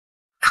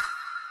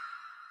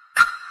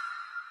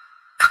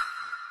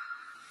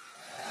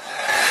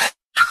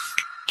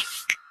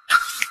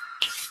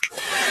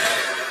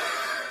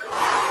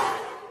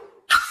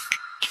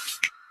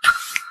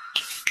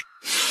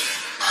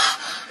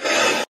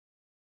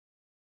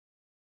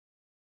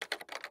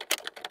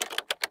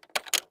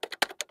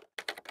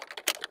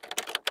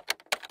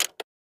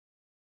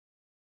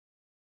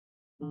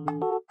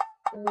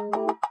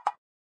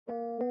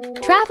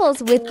Travels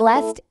with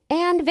Blessed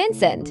and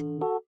Vincent.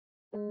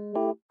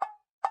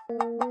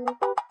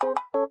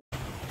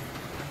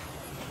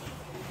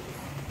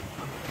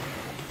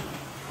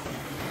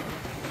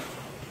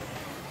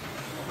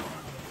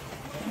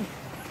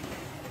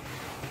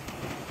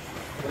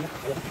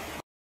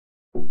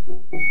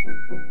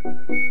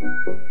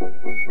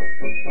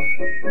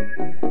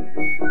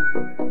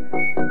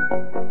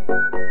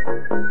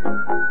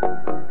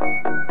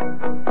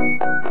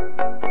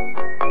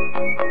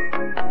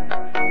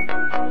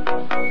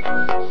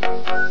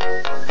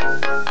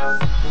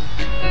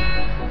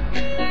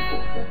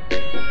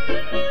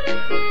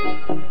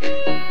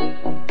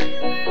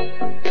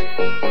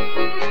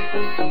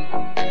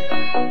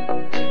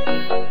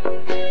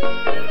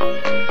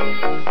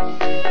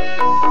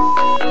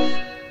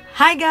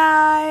 Hi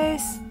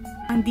guys!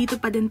 Andito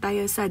pa din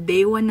tayo sa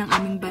day 1 ng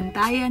aming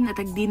bantayan at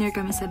nag-dinner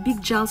kami sa Big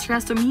Gels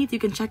Restaurant.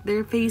 You can check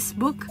their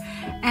Facebook.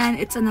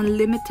 And it's an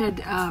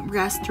unlimited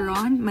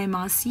restaurant. May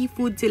mga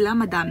seafood sila,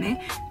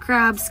 madami.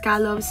 Crabs,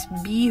 scallops,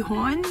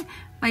 bihon.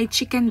 May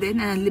chicken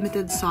din and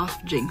unlimited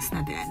soft drinks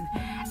na din.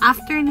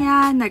 After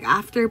niya,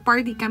 nag-after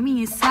party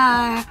kami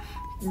sa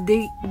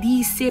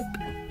D-Sip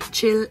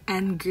Chill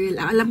and Grill.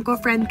 Alam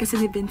ko, friend kasi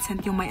ni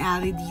Vincent yung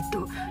may-ari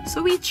dito. So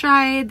we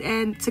tried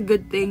and it's a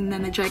good thing na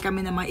na-try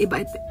kami ng mga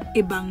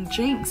ibang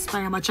drinks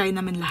para ma-try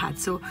namin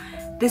lahat. So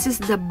this is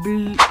the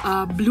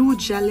blue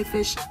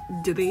jellyfish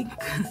drink.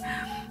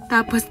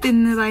 Tapos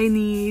tinry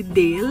ni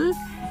Dale.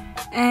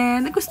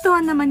 And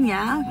nagustuhan naman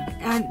niya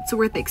and it's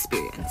worth the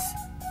experience.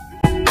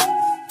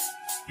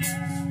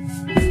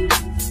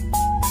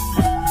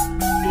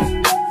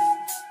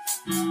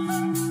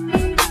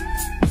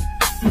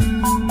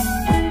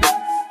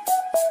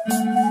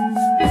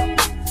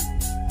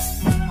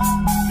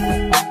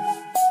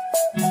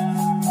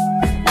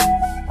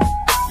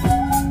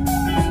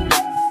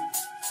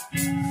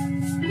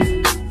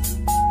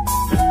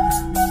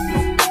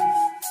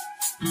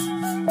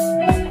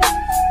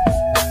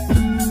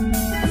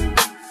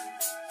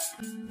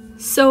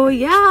 So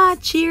yeah,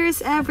 cheers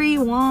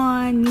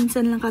everyone!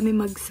 Minsan lang kami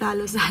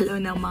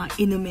magsalo-salo ng mga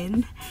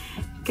inumin.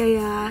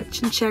 Kaya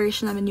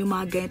cherish namin yung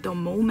mga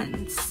ganitong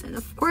moments. And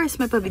of course,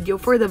 may pa-video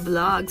for the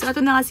vlog. So ito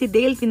na nga si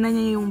Dale, tinan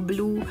niya yung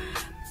blue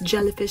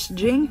jellyfish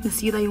drink.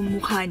 Nasira yung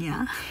mukha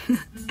niya.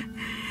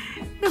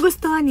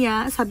 Nagustuhan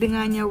niya. Sabi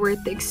nga niya,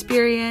 worth the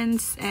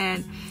experience.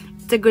 And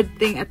it's a good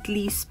thing at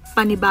least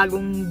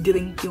panibagong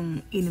drink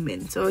yung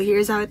inumin. So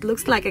here's how it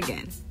looks like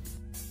again.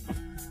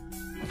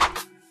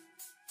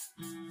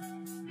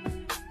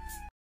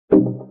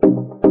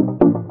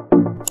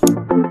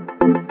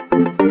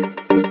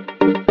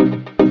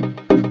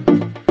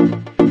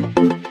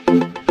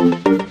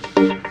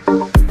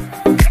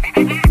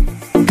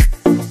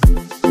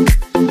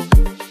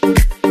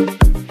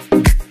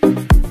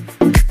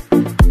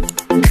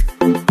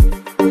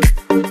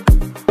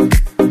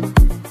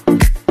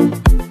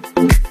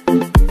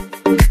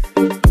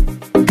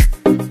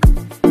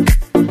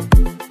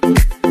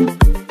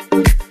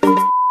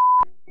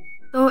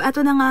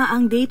 Ito na nga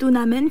ang day 2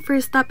 namin.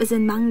 First stop is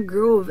in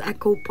Mangrove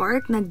Eco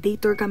Park. Nag-day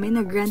tour kami,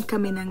 nag-rent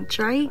kami ng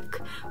trike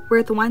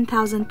worth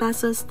 1,000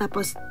 pesos.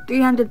 Tapos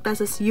 300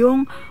 pesos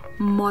yung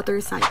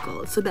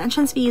motorcycle. So the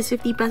entrance fee is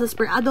 50 pesos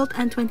per adult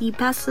and 20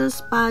 pesos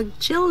pag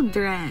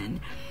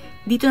children.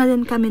 Dito na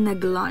din kami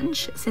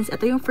nag-lunch since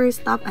ito yung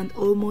first stop and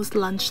almost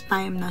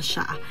lunchtime na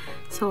siya.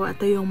 So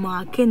ito yung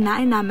mga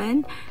kinain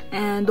namin.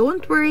 And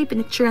don't worry,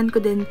 pinicturean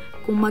ko din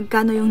kung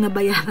magkano yung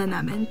nabayaran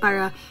namin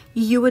para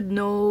you would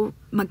know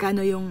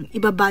magkano yung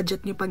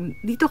iba-budget nyo pag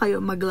dito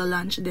kayo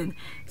magla-lunch din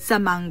sa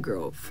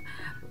Mangrove.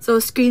 So,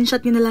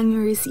 screenshot nyo na lang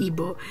yung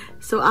resibo.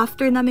 So,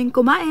 after namin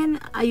kumain,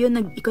 ayun,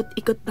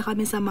 nag-ikot-ikot na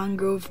kami sa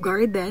Mangrove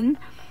Garden.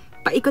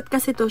 Paikot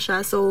kasi to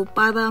siya. So,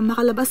 para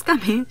makalabas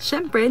kami,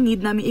 syempre,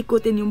 need namin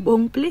ikutin yung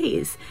buong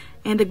place.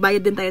 And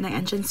nagbayad din tayo ng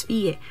entrance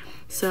fee.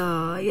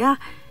 So, yeah,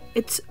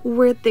 it's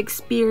worth the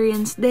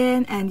experience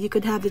din. And you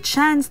could have the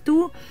chance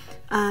to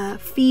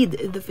feed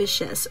the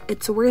fishes.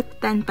 It's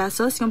worth 10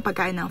 pesos yung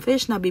pagkain ng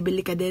fish na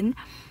bibili ka din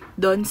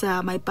doon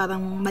sa may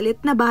parang malit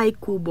na bahay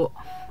kubo.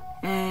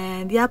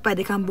 And yeah,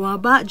 pwede kang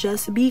bumaba,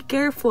 just be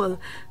careful.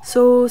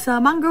 So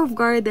sa Mangrove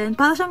Garden,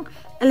 parang siyang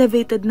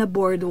elevated na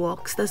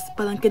boardwalks, tapos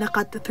parang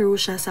kinakat through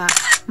siya sa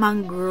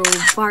mangrove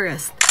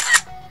forest.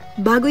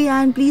 Bago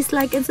yan, please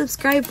like and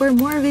subscribe for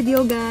more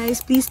video guys.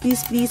 Please,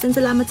 please, please. And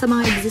salamat sa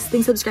mga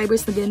existing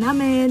subscribers na din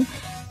namin.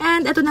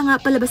 And eto na nga,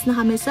 palabas na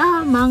kami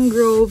sa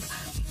Mangrove.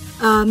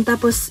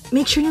 Tapos,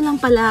 make sure nyo lang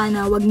pala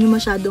na wag nyo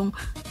masyadong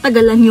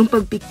tagalan yung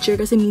pag-picture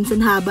kasi minsan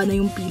haba na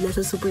yung pila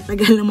sa super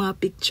tagal ng mga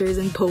pictures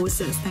and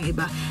poses ng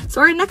iba. So,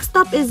 our next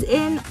stop is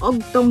in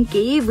Ogtong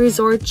Cave.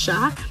 Resort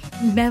siya.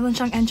 Meron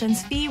siyang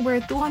entrance fee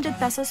worth 200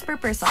 pesos per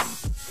person.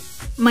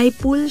 May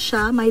pool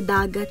siya, may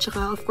dagat,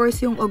 tsaka of course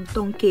yung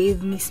Ogtong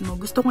Cave mismo.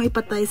 Gusto kong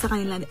ipatry sa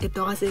kanila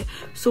ito kasi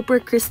super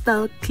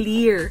crystal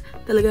clear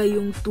talaga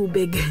yung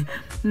tubig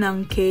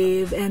ng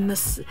cave. And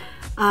mas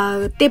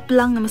tip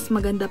lang na mas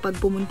maganda pag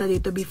pumunta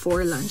dito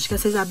before lunch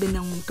kasi sabi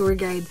ng tour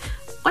guide,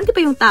 konti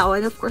pa yung tao.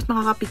 And of course,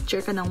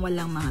 makaka-picture ka ng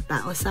walang mga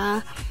tao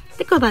sa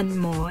likuran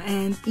mo.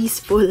 And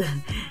peaceful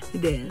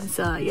din.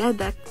 So, yeah,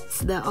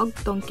 that's the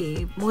Ogtong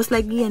Cave. Most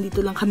likely,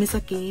 andito lang kami sa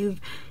cave.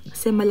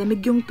 Kasi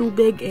malamig yung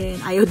tubig and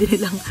ayaw din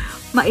nilang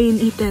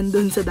mainitan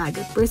dun sa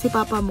dagat. Pero si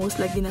Papa, most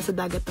likely nasa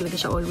dagat talaga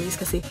siya always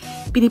kasi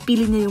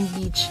pinipili niya yung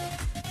beach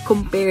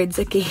compared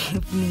sa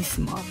cave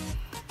mismo.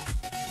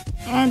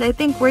 And I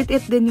think worth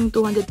it din yung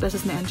 200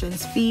 pesos na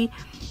entrance fee.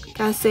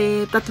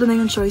 Kasi tatlo na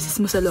yung choices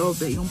mo sa loob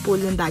eh. Yung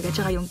pool ng dagat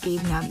tsaka yung cave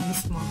nga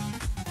mismo.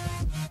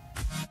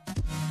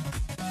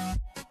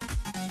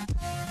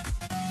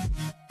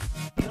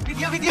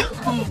 Video!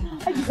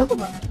 Ay, dito ko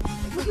ba?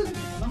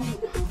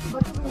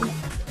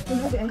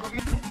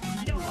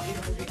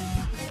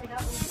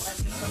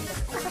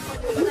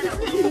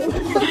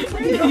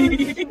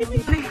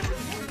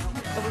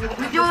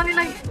 Video ka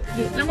nila.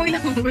 Langoy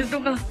lang.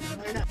 Gusto ka.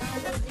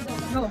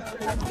 Go. 1,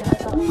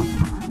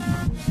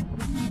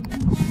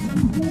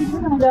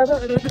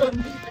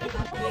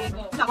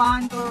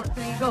 2,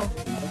 3, go.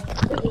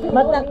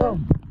 Mata ko.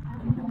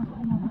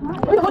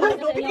 Go.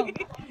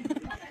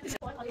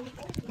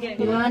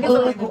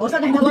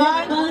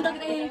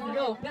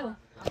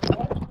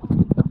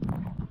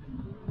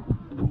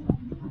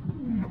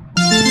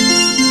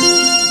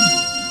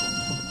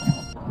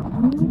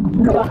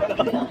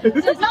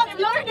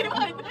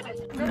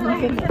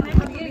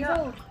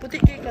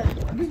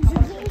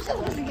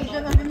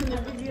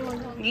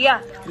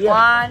 Gia.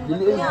 1,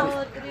 2,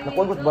 3.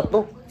 Nakuha ko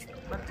bato.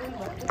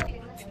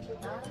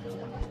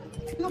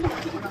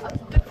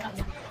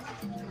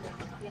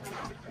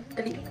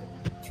 Dali.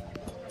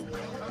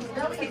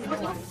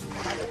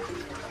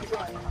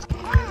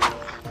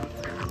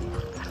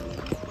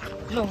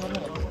 No.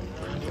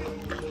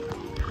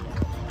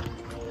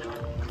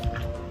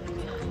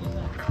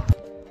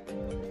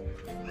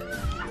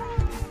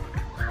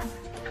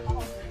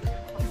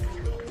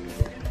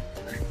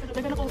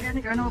 Dagan ako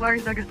organic, ano ba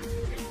yung dagan?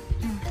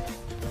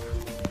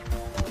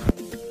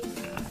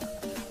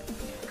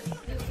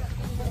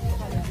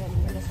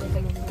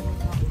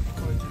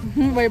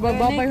 May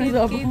baba pa yung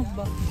sabo.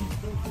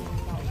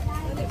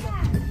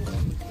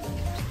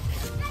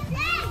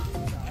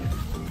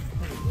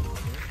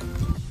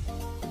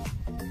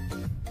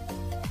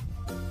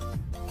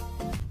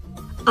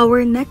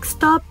 Our next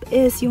stop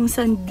is yung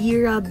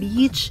Sandira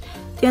Beach.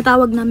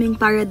 Tinatawag naming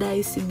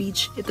Paradise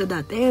Beach ito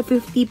dati.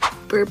 50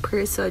 per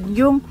person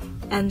yung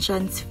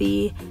entrance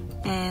fee.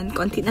 And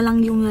konti na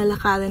lang yung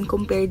lalakaran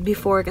compared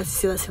before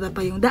kasi sila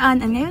pa yung daan.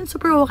 And ngayon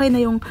super okay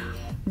na yung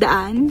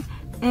daan.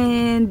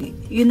 And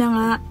yun na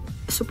nga,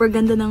 super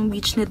ganda ng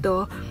beach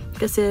nito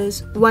kasi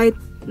white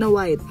na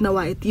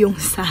white yung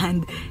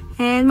sand.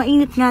 And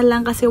mainit nga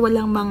lang kasi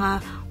walang mga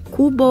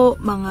kubo,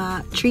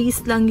 mga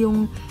trees lang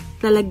yung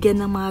lalagyan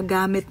ng mga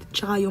gamit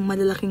tsaka yung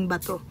malalaking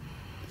bato.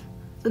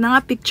 So na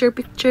nga, picture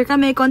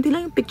kami. Konti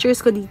lang yung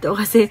pictures ko dito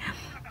kasi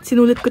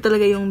sinulit ko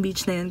talaga yung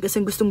beach na yun kasi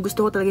gusto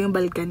ko talaga yung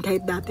balikan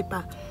kahit dati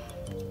pa.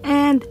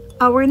 And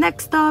our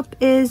next stop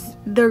is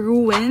the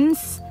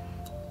ruins.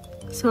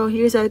 So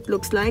here's how it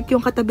looks like.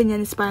 Yung katabi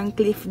niyan is parang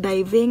cliff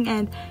diving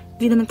and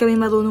hindi naman kami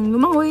marunong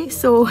lumangoy.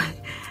 So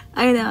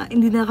ayun na,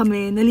 hindi na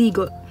kami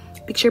naligo.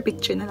 Picture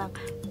na lang.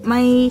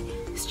 May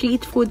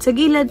street food sa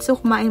gilid so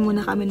kumain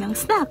muna kami ng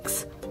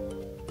snacks.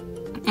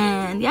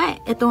 And yeah,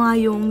 ito nga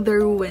yung the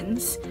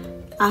ruins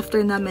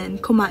after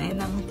namin kumain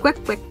ng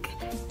kwek-kwek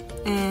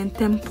and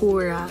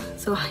tempura.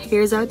 So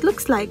here's how it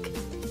looks like.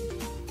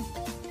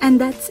 And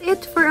that's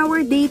it for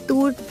our day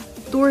 2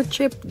 tour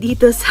trip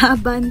dito sa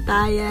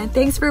Bantayan.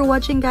 Thanks for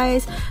watching,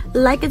 guys.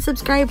 Like and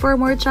subscribe for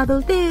more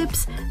travel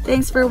tips.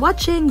 Thanks for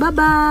watching.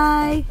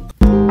 Bye-bye!